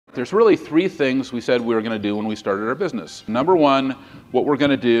There's really three things we said we were going to do when we started our business. Number one, what we're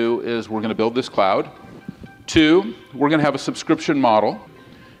going to do is we're going to build this cloud. Two, we're going to have a subscription model,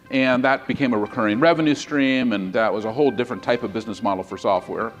 and that became a recurring revenue stream, and that was a whole different type of business model for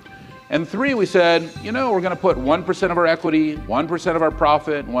software. And three, we said, you know, we're going to put 1% of our equity, 1% of our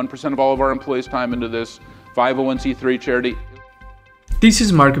profit, 1% of all of our employees' time into this 501c3 charity. This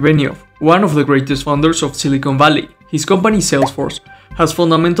is Mark Benioff, one of the greatest founders of Silicon Valley. His company Salesforce has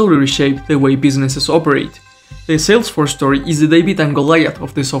fundamentally reshaped the way businesses operate. The Salesforce story is the David and Goliath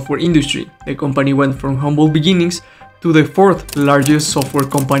of the software industry. The company went from humble beginnings to the fourth largest software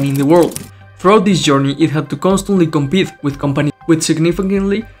company in the world. Throughout this journey, it had to constantly compete with companies with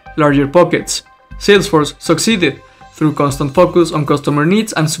significantly larger pockets. Salesforce succeeded through constant focus on customer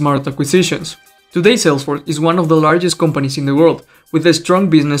needs and smart acquisitions. Today, Salesforce is one of the largest companies in the world, with a strong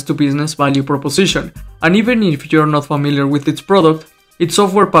business-to-business value proposition, and even if you're not familiar with its product, its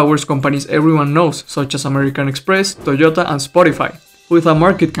software powers companies everyone knows, such as American Express, Toyota, and Spotify, with a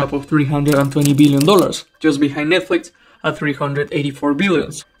market cap of $320 billion, just behind Netflix at $384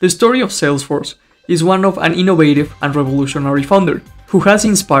 billion. The story of Salesforce is one of an innovative and revolutionary founder, who has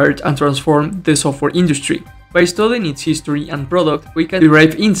inspired and transformed the software industry. By studying its history and product, we can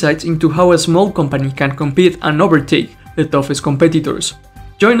derive insights into how a small company can compete and overtake the toughest competitors.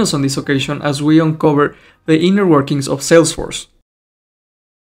 Join us on this occasion as we uncover the inner workings of Salesforce.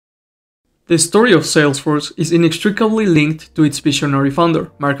 The story of Salesforce is inextricably linked to its visionary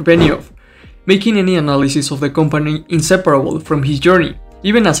founder, Mark Benioff, making any analysis of the company inseparable from his journey.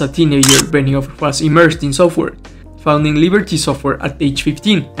 Even as a teenager, Benioff was immersed in software, founding Liberty Software at age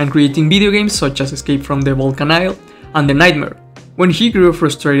 15 and creating video games such as Escape from the Vulcan Isle and The Nightmare. When he grew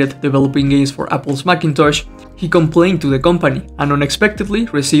frustrated developing games for Apple's Macintosh, he complained to the company and unexpectedly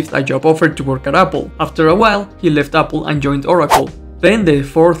received a job offer to work at Apple. After a while, he left Apple and joined Oracle, then the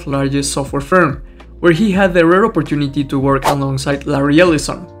fourth largest software firm, where he had the rare opportunity to work alongside Larry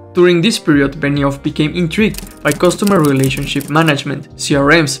Ellison. During this period, Benioff became intrigued by customer relationship management,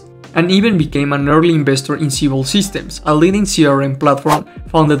 CRMs, and even became an early investor in Siebel Systems, a leading CRM platform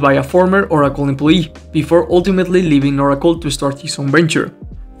founded by a former Oracle employee, before ultimately leaving Oracle to start his own venture.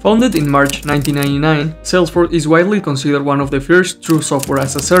 Founded in March 1999, Salesforce is widely considered one of the first true software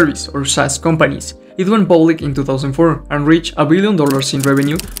as a service, or SaaS companies. It went public in 2004 and reached $1 billion in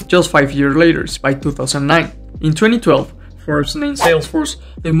revenue just 5 years later, by 2009. In 2012, Forbes named Salesforce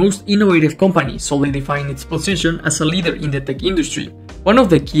the most innovative company, solidifying its position as a leader in the tech industry. One of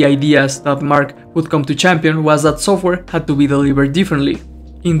the key ideas that Mark would come to champion was that software had to be delivered differently.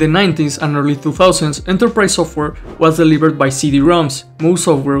 In the 90s and early 2000s, enterprise software was delivered by CD-ROMs. Most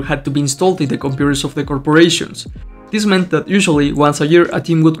software had to be installed in the computers of the corporations. This meant that usually once a year a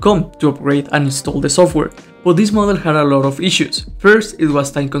team would come to upgrade and install the software. But this model had a lot of issues. First, it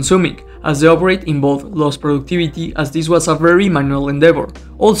was time consuming, as the upgrade involved lost productivity, as this was a very manual endeavor.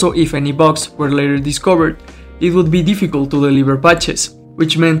 Also, if any bugs were later discovered, it would be difficult to deliver patches,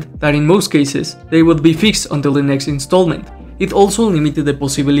 which meant that in most cases, they would be fixed until the next installment. It also limited the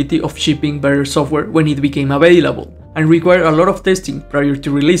possibility of shipping better software when it became available, and required a lot of testing prior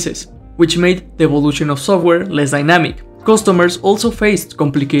to releases, which made the evolution of software less dynamic. Customers also faced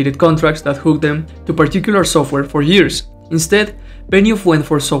complicated contracts that hooked them to particular software for years. Instead, Benioff went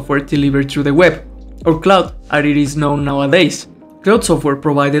for software delivered through the web, or cloud as it is known nowadays. Cloud software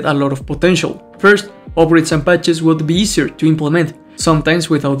provided a lot of potential. First, upgrades and patches would be easier to implement, sometimes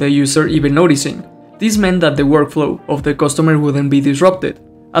without the user even noticing. This meant that the workflow of the customer wouldn't be disrupted,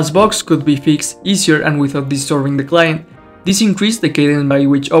 as bugs could be fixed easier and without disturbing the client. This increased the cadence by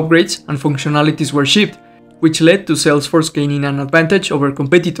which upgrades and functionalities were shipped, which led to Salesforce gaining an advantage over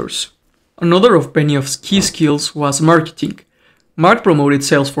competitors. Another of Benioff's key skills was marketing. Mark promoted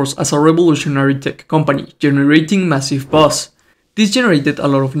Salesforce as a revolutionary tech company, generating massive buzz. This generated a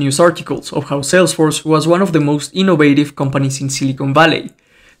lot of news articles of how Salesforce was one of the most innovative companies in Silicon Valley.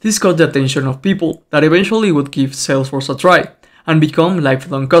 This caught the attention of people that eventually would give Salesforce a try and become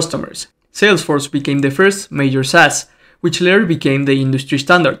lifelong customers. Salesforce became the first major SaaS, which later became the industry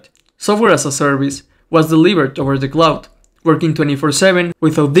standard. Software as a service was delivered over the cloud, working 24/7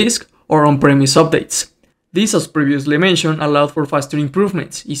 without disk or on-premise updates. This, as previously mentioned, allowed for faster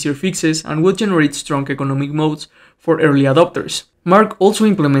improvements, easier fixes, and would generate strong economic moats for early adopters. Mark also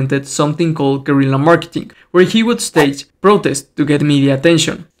implemented something called guerrilla marketing, where he would stage protests to get media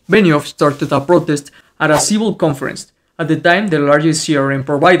attention. Benioff started a protest at a Siebel conference, at the time the largest CRM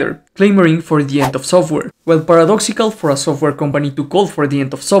provider, clamoring for the end of software. While paradoxical for a software company to call for the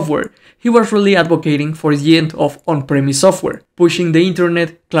end of software, he was really advocating for the end of on-premise software, pushing the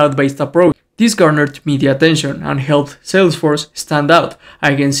internet cloud-based approach. This garnered media attention and helped Salesforce stand out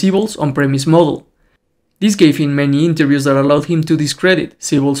against Siebel's on-premise model. This gave him many interviews that allowed him to discredit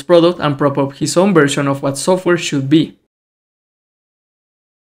Siebel's product and prop up his own version of what software should be.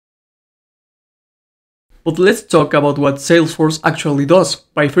 But let's talk about what Salesforce actually does,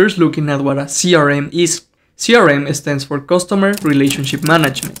 by first looking at what a CRM is. CRM stands for Customer Relationship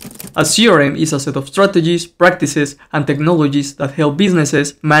Management. A CRM is a set of strategies, practices, and technologies that help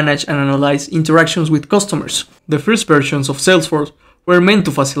businesses manage and analyze interactions with customers. The first versions of Salesforce were meant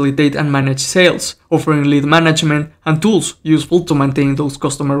to facilitate and manage sales, offering lead management and tools useful to maintain those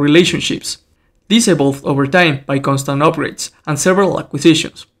customer relationships. This evolved over time by constant upgrades and several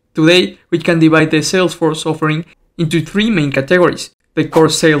acquisitions. Today, we can divide the Salesforce offering into three main categories: the core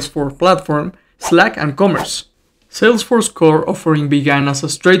Salesforce platform, Slack, and commerce. Salesforce core offering began as a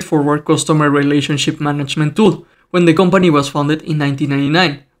straightforward customer relationship management tool when the company was founded in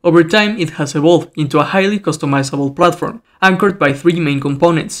 1999. Over time, it has evolved into a highly customizable platform, anchored by three main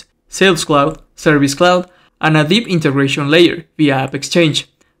components: Sales Cloud, Service Cloud, and a deep integration layer via App Exchange.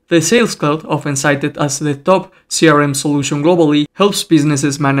 The Sales Cloud, often cited as the top CRM solution globally, helps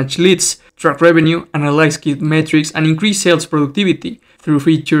businesses manage leads, track revenue, analyze key metrics, and increase sales productivity through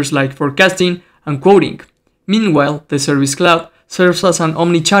features like forecasting and quoting. Meanwhile, the Service Cloud serves as an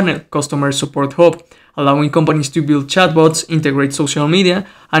omni-channel customer support hub, allowing companies to build chatbots, integrate social media,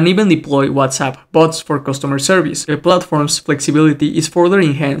 and even deploy WhatsApp bots for customer service. The platform's flexibility is further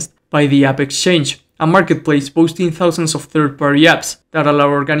enhanced by the App Exchange, a marketplace boasting thousands of third-party apps that allow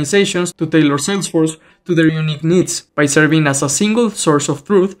organizations to tailor Salesforce to their unique needs by serving as a single source of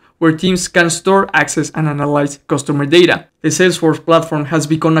truth where teams can store, access, and analyze customer data. The Salesforce platform has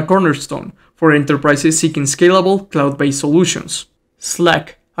become a cornerstone for enterprises seeking scalable, cloud-based solutions.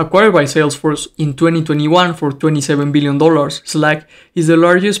 Slack. Acquired by Salesforce in 2021 for $27 billion, Slack is the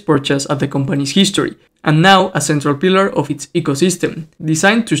largest purchase of the company's history, and now a central pillar of its ecosystem.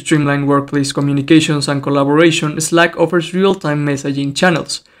 Designed to streamline workplace communications and collaboration, Slack offers real-time messaging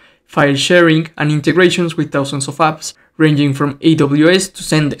channels, file sharing, and integrations with thousands of apps, ranging from AWS to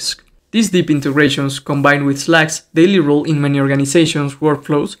Zendesk. These deep integrations, combined with Slack's daily role in many organizations'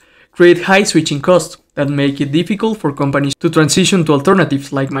 workflows, create high switching costs that make it difficult for companies to transition to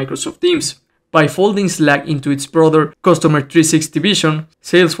alternatives like Microsoft Teams. By folding Slack into its broader Customer 360 vision,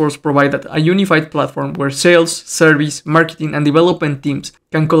 Salesforce provided a unified platform where sales, service, marketing, and development teams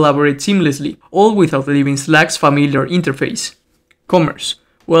can collaborate seamlessly, all without leaving Slack's familiar interface. Commerce.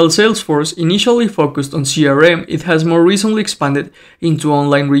 While Salesforce initially focused on CRM, it has more recently expanded into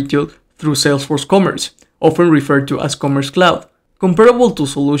online retail through Salesforce Commerce, often referred to as Commerce Cloud. Comparable to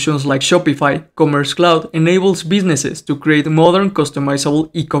solutions like Shopify, Commerce Cloud enables businesses to create modern, customizable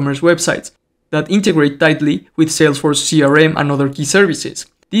e-commerce websites that integrate tightly with Salesforce CRM and other key services.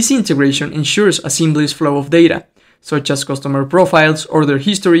 This integration ensures a seamless flow of data, such as customer profiles, order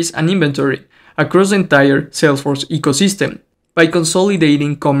histories, and inventory, across the entire Salesforce ecosystem. By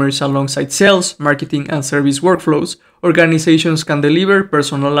consolidating commerce alongside sales, marketing, and service workflows, organizations can deliver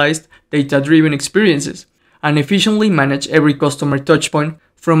personalized, data-driven experiences and efficiently manage every customer touchpoint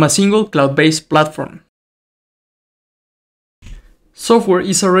from a single cloud-based platform. Software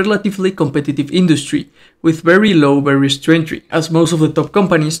is a relatively competitive industry with very low barriers to entry, as most of the top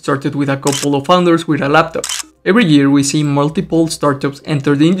companies started with a couple of founders with a laptop. Every year we see multiple startups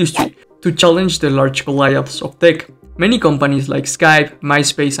enter the industry to challenge the large Goliaths of tech. Many companies like Skype,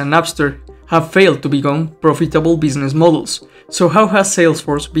 MySpace, and Napster have failed to become profitable business models. So how has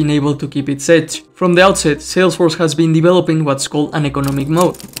Salesforce been able to keep its edge? From the outset, Salesforce has been developing what's called an economic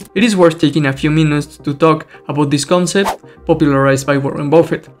moat. It is worth taking a few minutes to talk about this concept, popularized by Warren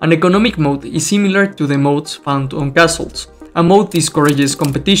Buffett. An economic moat is similar to the moats found on castles. A moat discourages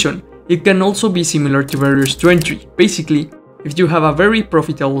competition. It can also be similar to barriers to entry. Basically, if you have a very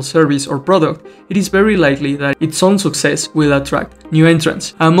profitable service or product, it is very likely that its own success will attract new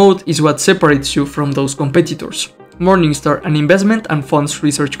entrants. A moat is what separates you from those competitors. Morningstar, an investment and funds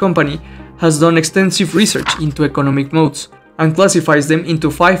research company, has done extensive research into economic moats and classifies them into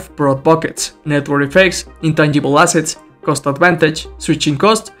 5 broad buckets: network effects, intangible assets, cost advantage, switching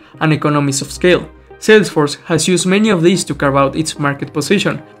cost, and economies of scale. Salesforce has used many of these to carve out its market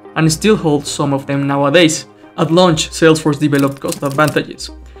position and still holds some of them nowadays. At launch, Salesforce developed cost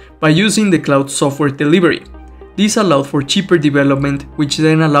advantages by using the cloud software delivery. This allowed for cheaper development, which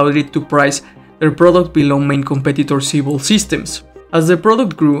then allowed it to price their product below main competitor Siebel systems. As the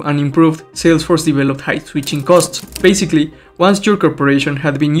product grew and improved, Salesforce developed high switching costs. Basically, once your corporation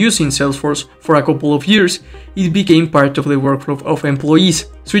had been using Salesforce for a couple of years, it became part of the workflow of employees.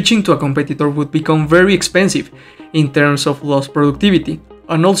 Switching to a competitor would become very expensive in terms of lost productivity.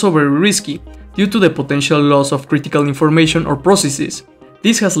 and also very risky due to the potential loss of critical information or processes.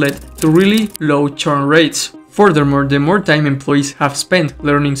 This has led to really low churn rates. Furthermore, the more time employees have spent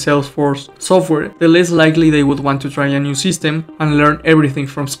learning Salesforce software, the less likely they would want to try a new system and learn everything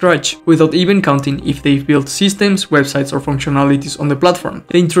from scratch, without even counting if they've built systems, websites, or functionalities on the platform.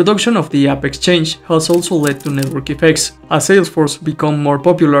 The introduction of the App Exchange has also led to network effects. As Salesforce became more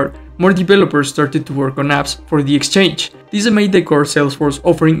popular, more developers started to work on apps for the exchange. This made the core Salesforce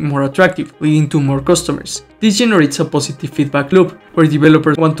offering more attractive, leading to more customers. This generates a positive feedback loop, where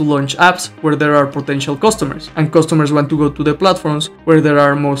developers want to launch apps where there are potential customers, and customers want to go to the platforms where there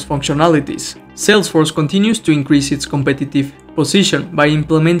are most functionalities. Salesforce continues to increase its competitive position by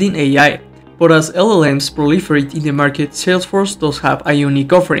implementing AI. But as LLMs proliferate in the market, Salesforce does have a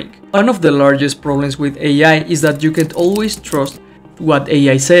unique offering. One of the largest problems with AI is that you can't always trust what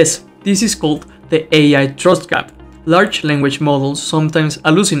AI says. This is called the AI trust gap. Large language models sometimes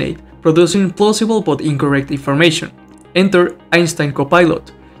hallucinate, producing plausible but incorrect information. Enter Einstein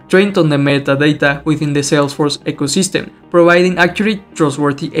Copilot, trained on the metadata within the Salesforce ecosystem, providing accurate,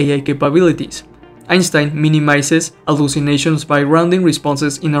 trustworthy AI capabilities. Einstein minimizes hallucinations by rounding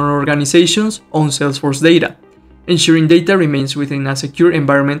responses in an organization's own Salesforce data, ensuring data remains within a secure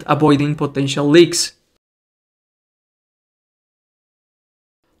environment, avoiding potential leaks.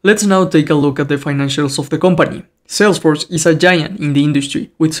 Let's now take a look at the financials of the company. Salesforce is a giant in the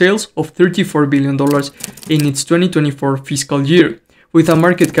industry, with sales of $34 billion in its 2024 fiscal year, with a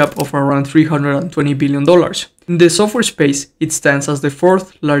market cap of around $320 billion. In the software space, it stands as the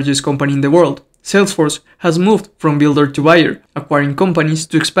fourth largest company in the world. Salesforce has moved from builder to buyer, acquiring companies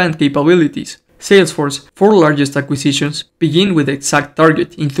to expand capabilities. Salesforce's four largest acquisitions begin with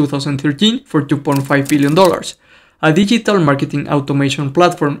ExactTarget in 2013 for $2.5 billion. A digital marketing automation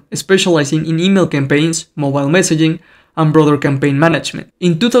platform specializing in email campaigns, mobile messaging, and broader campaign management.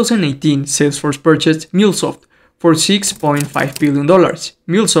 In 2018, Salesforce purchased MuleSoft for $6.5 billion.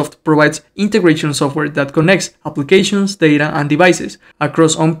 MuleSoft provides integration software that connects applications, data, and devices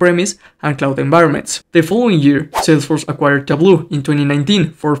across on-premise and cloud environments. The following year, Salesforce acquired Tableau in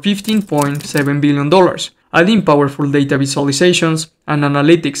 2019 for $15.7 billion, adding powerful data visualizations and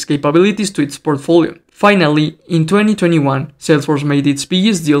analytics capabilities to its portfolio. Finally, in 2021, Salesforce made its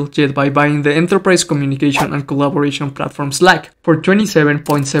biggest deal yet by buying the enterprise communication and collaboration platform Slack for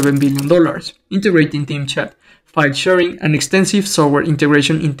 $27.7 billion, integrating team chat, file sharing, and extensive software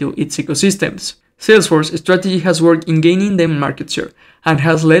integration into its ecosystems. Salesforce's strategy has worked in gaining them market share and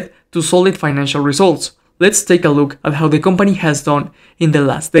has led to solid financial results. Let's take a look at how the company has done in the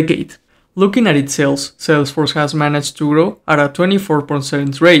last decade. Looking at its sales, Salesforce has managed to grow at a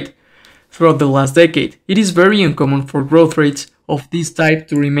 24% rate throughout the last decade. It is very uncommon for growth rates of this type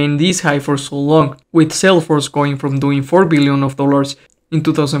to remain this high for so long, with Salesforce going from doing $4 billion in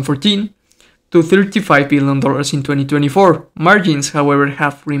 2014 to $35 billion in 2024. Margins, however,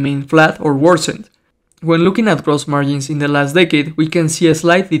 have remained flat or worsened. When looking at gross margins in the last decade, we can see a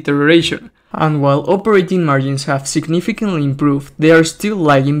slight deterioration, and while operating margins have significantly improved, they are still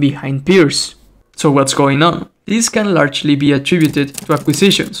lagging behind peers. So what's going on? This can largely be attributed to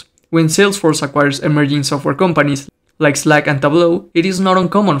acquisitions. When Salesforce acquires emerging software companies like Slack and Tableau, it is not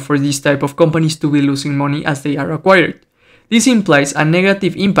uncommon for these type of companies to be losing money as they are acquired. This implies a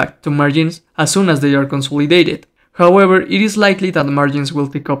negative impact to margins as soon as they are consolidated. However, it is likely that margins will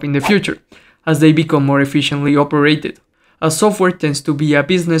pick up in the future as they become more efficiently operated, as software tends to be a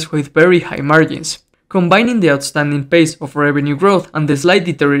business with very high margins. Combining the outstanding pace of revenue growth and the slight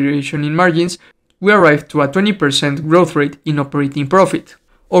deterioration in margins, we arrive to a 20% growth rate in operating profit.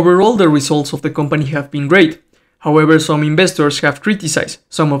 Overall, the results of the company have been great. However, some investors have criticized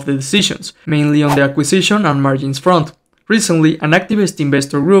some of the decisions, mainly on the acquisition and margins front. Recently, an activist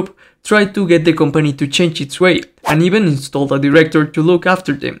investor group tried to get the company to change its way, and even installed a director to look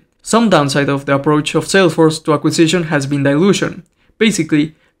after them. Some downside of the approach of Salesforce to acquisition has been dilution.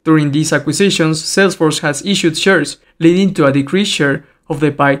 Basically, during these acquisitions, Salesforce has issued shares, leading to a decreased share of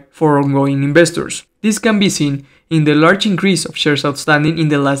the pie for ongoing investors. This can be seen in the large increase of shares outstanding in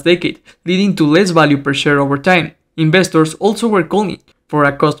the last decade, leading to less value per share over time. Investors also were calling for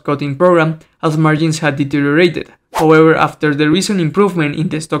a cost-cutting program as margins had deteriorated. However, after the recent improvement in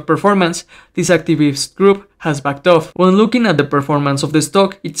the stock performance, this activist group has backed off. When looking at the performance of the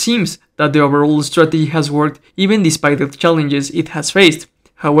stock, it seems that the overall strategy has worked even despite the challenges it has faced.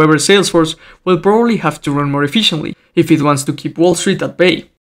 However, Salesforce will probably have to run more efficiently if it wants to keep Wall Street at bay.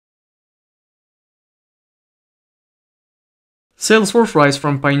 Salesforce's rise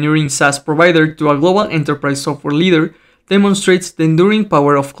from pioneering SaaS provider to a global enterprise software leader demonstrates the enduring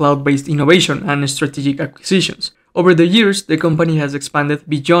power of cloud-based innovation and strategic acquisitions. Over the years, the company has expanded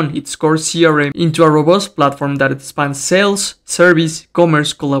beyond its core CRM into a robust platform that spans sales, service,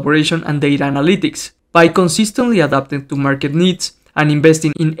 commerce, collaboration, and data analytics. By consistently adapting to market needs and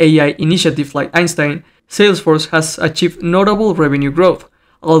investing in AI initiatives like Einstein, Salesforce has achieved notable revenue growth,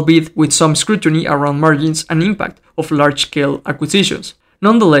 albeit with some scrutiny around margins and impact of large-scale acquisitions.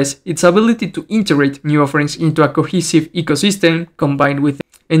 Nonetheless, its ability to integrate new offerings into a cohesive ecosystem, combined with the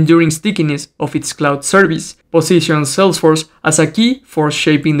enduring stickiness of its cloud service, positions Salesforce as a key force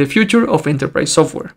shaping the future of enterprise software.